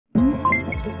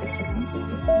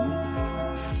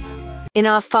In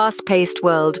our fast-paced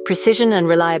world, precision and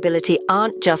reliability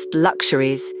aren't just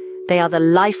luxuries, they are the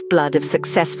lifeblood of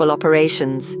successful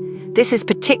operations. This is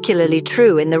particularly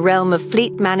true in the realm of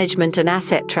fleet management and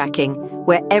asset tracking,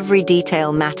 where every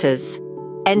detail matters.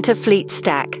 Enter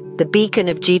FleetStack, the beacon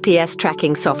of GPS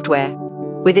tracking software.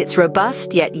 With its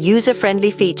robust yet user-friendly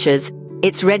features,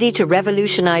 it's ready to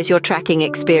revolutionize your tracking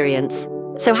experience.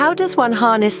 So how does one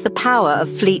harness the power of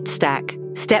FleetStack?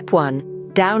 Step 1.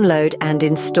 Download and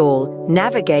install.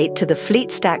 Navigate to the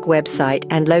FleetStack website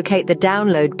and locate the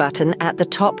download button at the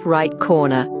top right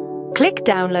corner. Click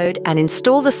download and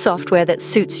install the software that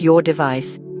suits your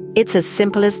device. It's as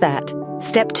simple as that.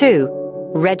 Step 2.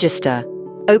 Register.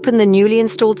 Open the newly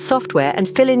installed software and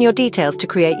fill in your details to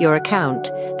create your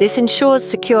account. This ensures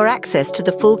secure access to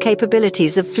the full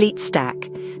capabilities of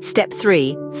FleetStack. Step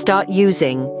 3. Start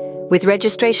using. With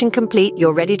registration complete,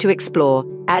 you're ready to explore.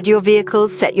 Add your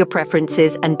vehicles, set your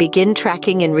preferences, and begin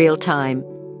tracking in real time.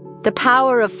 The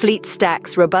power of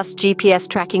FleetStack's robust GPS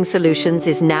tracking solutions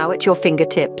is now at your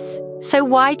fingertips. So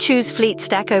why choose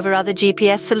FleetStack over other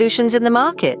GPS solutions in the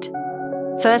market?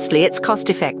 Firstly, it's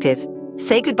cost-effective.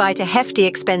 Say goodbye to hefty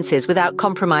expenses without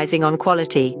compromising on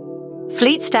quality.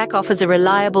 FleetStack offers a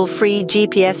reliable, free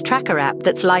GPS tracker app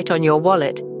that's light on your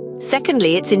wallet.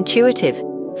 Secondly, it's intuitive.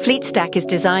 FleetStack is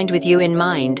designed with you in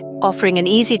mind, offering an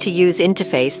easy-to-use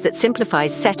interface that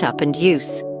simplifies setup and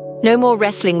use. No more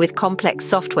wrestling with complex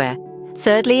software.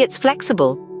 Thirdly, it's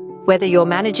flexible. Whether you're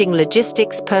managing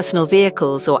logistics, personal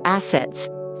vehicles, or assets,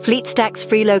 FleetStack's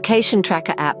free location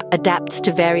tracker app adapts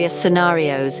to various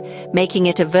scenarios, making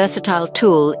it a versatile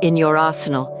tool in your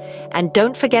arsenal. And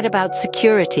don't forget about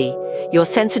security. Your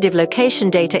sensitive location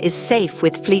data is safe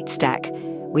with FleetStack.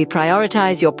 We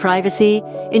prioritize your privacy,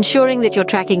 ensuring that your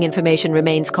tracking information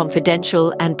remains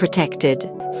confidential and protected.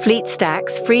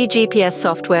 FleetStack's free GPS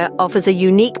software offers a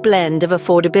unique blend of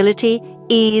affordability,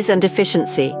 ease, and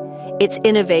efficiency. It's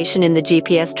innovation in the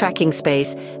GPS tracking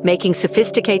space, making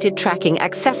sophisticated tracking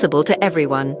accessible to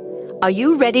everyone. Are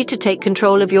you ready to take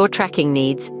control of your tracking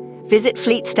needs? Visit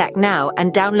FleetStack now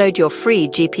and download your free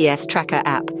GPS tracker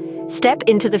app. Step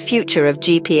into the future of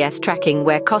GPS tracking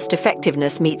where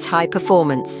cost-effectiveness meets high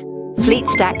performance.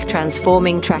 FleetStack,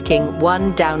 transforming tracking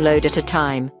one download at a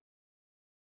time.